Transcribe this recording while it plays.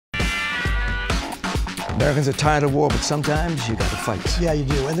Americans are tired of war, but sometimes you got to fight. Yeah, you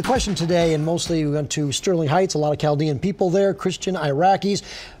do. And the question today, and mostly we went to Sterling Heights, a lot of Chaldean people there, Christian Iraqis,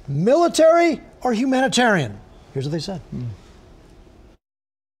 military or humanitarian? Here's what they said.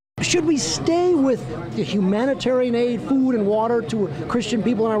 Should we stay with the humanitarian aid, food and water to Christian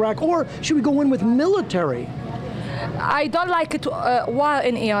people in Iraq, or should we go in with military? I don't like it war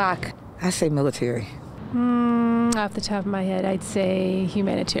in Iraq. I say military. Off the top of my head, I'd say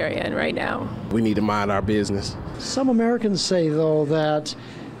humanitarian right now. We need to mind our business. Some Americans say, though, that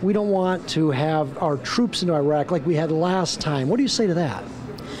we don't want to have our troops into Iraq like we had last time. What do you say to that?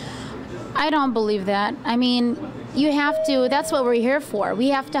 I don't believe that. I mean, you have to, that's what we're here for. We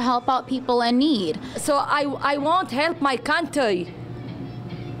have to help out people in need. So I want help my country,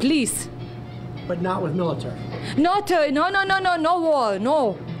 please. But not with military. No war,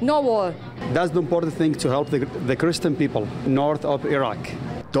 no war. That's the important thing, to help the Christian people north of Iraq.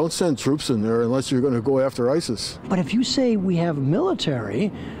 Don't send troops in there unless you're going to go after ISIS. But if you say we have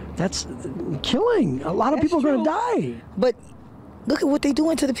military, that's killing. A lot of people are going to die. But look at what they're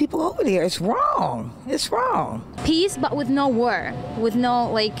doing to the people over there. It's wrong. It's wrong. Peace, but with no war, with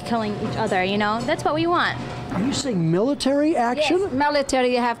no, like, killing each other, you know? That's what we want. Are you saying military action? Yes,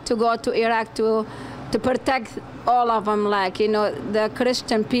 military have to go to Iraq to protect all of them, like, you know, the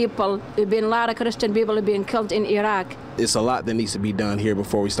Christian people. There's been a lot of Christian people have been killed in Iraq. It's a lot that needs to be done here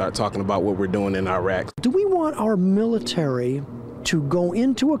before we start talking about what we're doing in Iraq. Do we want our military to go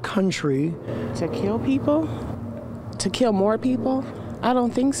into a country to kill people? To kill more people? I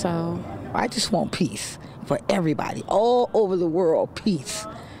don't think so. I just want peace for everybody, all over the world, peace.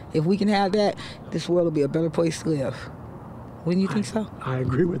 If we can have that, this world will be a better place to live. Wouldn't you think so? I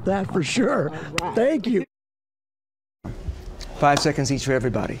agree with that for sure. Right. Thank you. 5 seconds each for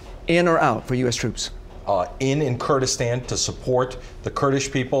everybody. In or out for U.S. troops? In Kurdistan to support the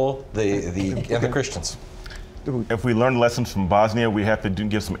Kurdish people and the Christians. If we learn lessons from Bosnia, we have to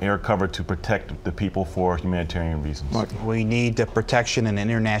give some air cover to protect the people for humanitarian reasons. Martin. We need the protection in an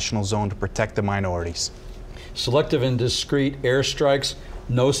international zone to protect the minorities. Selective and discreet airstrikes,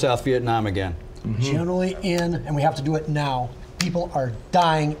 no South Vietnam again. Generally in, and we have to do it now. People are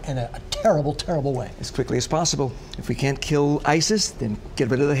dying in a terrible, terrible way. As quickly as possible. If we can't kill ISIS, then get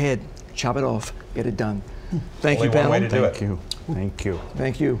rid of the head. Chop it off. Get it done. Thank you, panel. Thank you. Thank you.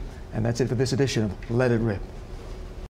 Thank you. And that's it for this edition of Let It Rip.